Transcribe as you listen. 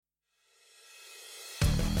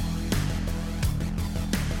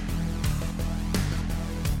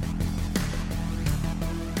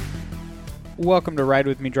Welcome to Ride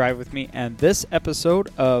With Me, Drive With Me, and this episode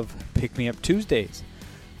of Pick Me Up Tuesdays.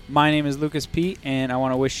 My name is Lucas P., and I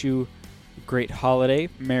want to wish you a great holiday.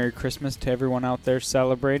 Merry Christmas to everyone out there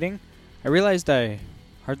celebrating. I realized I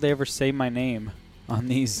hardly ever say my name on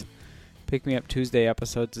these Pick Me Up Tuesday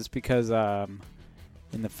episodes. It's because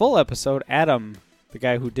in the full episode, Adam, the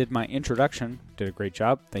guy who did my introduction, did a great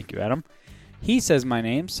job. Thank you, Adam. He says my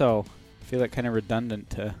name, so I feel like kind of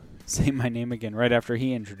redundant to say my name again right after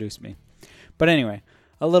he introduced me. But anyway,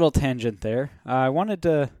 a little tangent there. I wanted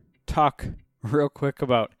to talk real quick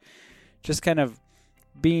about just kind of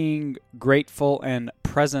being grateful and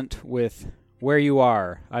present with where you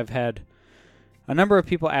are. I've had a number of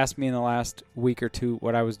people ask me in the last week or two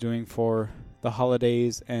what I was doing for the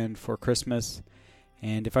holidays and for Christmas,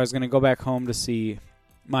 and if I was going to go back home to see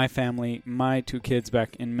my family, my two kids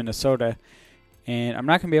back in Minnesota. And I'm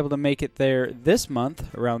not going to be able to make it there this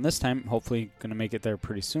month, around this time. Hopefully going to make it there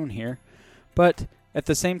pretty soon here. But at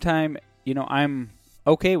the same time, you know, I'm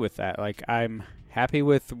okay with that. Like, I'm happy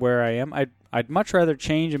with where I am. I'd much rather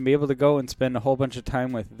change and be able to go and spend a whole bunch of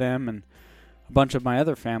time with them and a bunch of my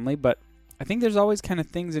other family. But I think there's always kind of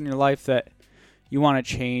things in your life that you want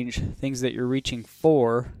to change, things that you're reaching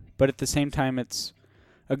for. But at the same time, it's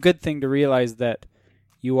a good thing to realize that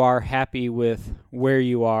you are happy with where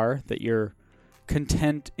you are, that you're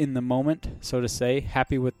content in the moment, so to say,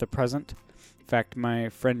 happy with the present. In fact, my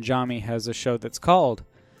friend Jami has a show that's called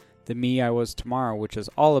The Me I Was Tomorrow, which is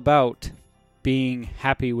all about being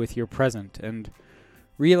happy with your present and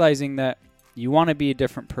realizing that you want to be a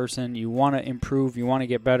different person, you want to improve, you want to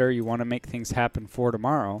get better, you want to make things happen for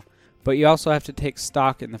tomorrow, but you also have to take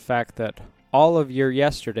stock in the fact that all of your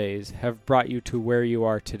yesterdays have brought you to where you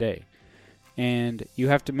are today. And you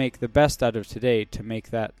have to make the best out of today to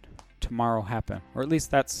make that tomorrow happen. Or at least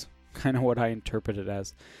that's kind of what I interpret it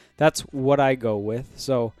as. That's what I go with.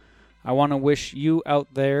 So I want to wish you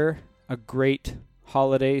out there a great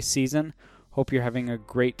holiday season. Hope you're having a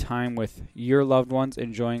great time with your loved ones,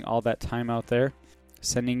 enjoying all that time out there.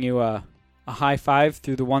 Sending you a high five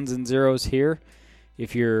through the ones and zeros here.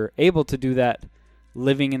 If you're able to do that,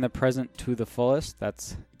 living in the present to the fullest,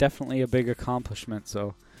 that's definitely a big accomplishment.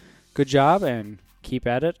 So good job and keep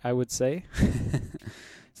at it, I would say.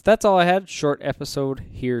 So that's all I had. Short episode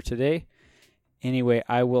here today. Anyway,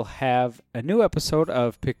 I will have a new episode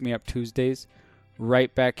of Pick Me Up Tuesdays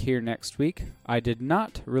right back here next week. I did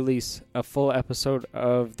not release a full episode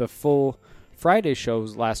of the full Friday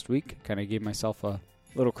shows last week. Kind of gave myself a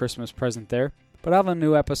little Christmas present there. But I have a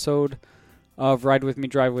new episode of Ride With Me,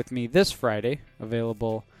 Drive With Me this Friday,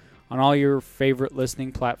 available on all your favorite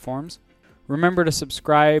listening platforms. Remember to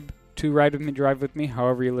subscribe to Ride With Me, Drive With Me,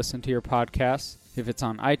 however you listen to your podcasts. If it's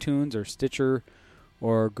on iTunes or Stitcher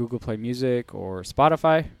or Google Play Music or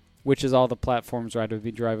Spotify, which is all the platforms Ride With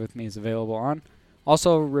Me, Drive With Me is available on.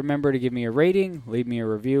 Also, remember to give me a rating, leave me a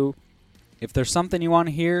review. If there's something you want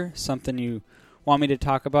to hear, something you want me to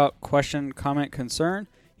talk about, question, comment, concern,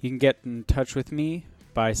 you can get in touch with me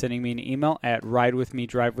by sending me an email at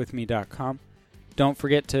ridewithmedrivewithme.com. Don't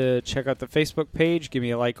forget to check out the Facebook page, give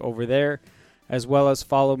me a like over there, as well as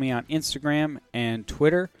follow me on Instagram and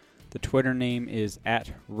Twitter. The Twitter name is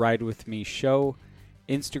at RideWithMeShow.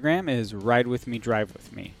 Instagram is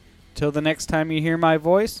RideWithMeDriveWithMe. Till the next time you hear my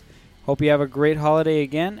voice, hope you have a great holiday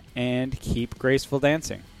again and keep graceful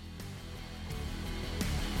dancing.